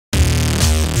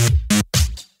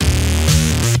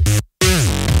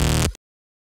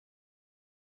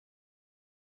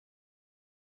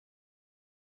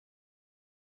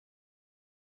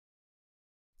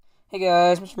Hey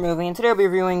guys, Mr. Movie, and today I'll be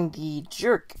reviewing The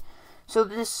Jerk. So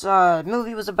this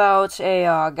movie was about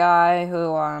a guy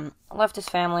who left his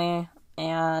family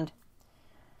and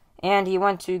he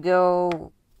went to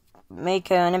go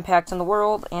make an impact in the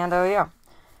world, and yeah.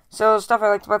 So stuff I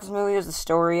liked about this movie is the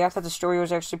story. I thought the story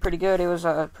was actually pretty good. It was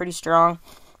pretty strong,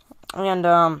 and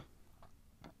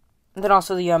then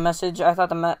also the message. I thought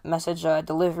the message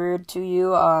delivered to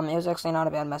you. It was actually not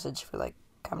a bad message for like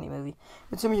comedy movie.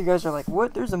 And some of you guys are like,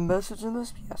 "What? There's a message in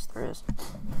this?" Yes, there is.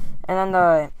 And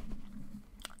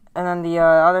then the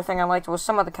other thing I liked was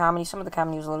some of the comedy. Some of the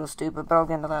comedy was a little stupid, but I'll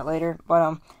get into that later.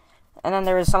 And then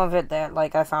there was some of it that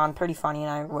like I found pretty funny,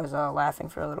 and I was laughing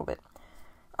for a little bit.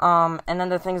 And then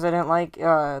the things I didn't like,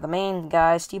 the main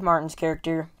guy, Steve Martin's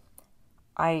character,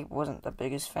 I wasn't the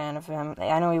biggest fan of him.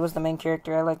 I know he was the main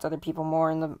character. I liked other people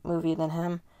more in the movie than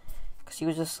him, because he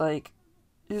was just like,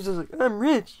 I'm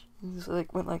rich. He just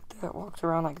like went like that, walked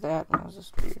around like that, and it was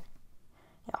just weird.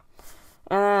 Yeah.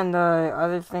 And then the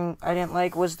other thing I didn't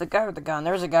like was the guy with the gun.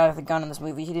 There was a guy with a gun in this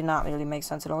movie. He did not really make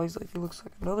sense at all. He's like, he looks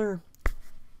like another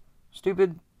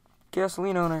stupid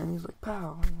gasoline owner, and he's like,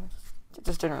 pow. It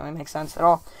just didn't really make sense at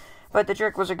all. But The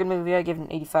Jerk was a good movie. I give it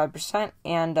an 85%,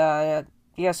 and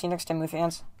yeah, see you next time, movie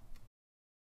fans.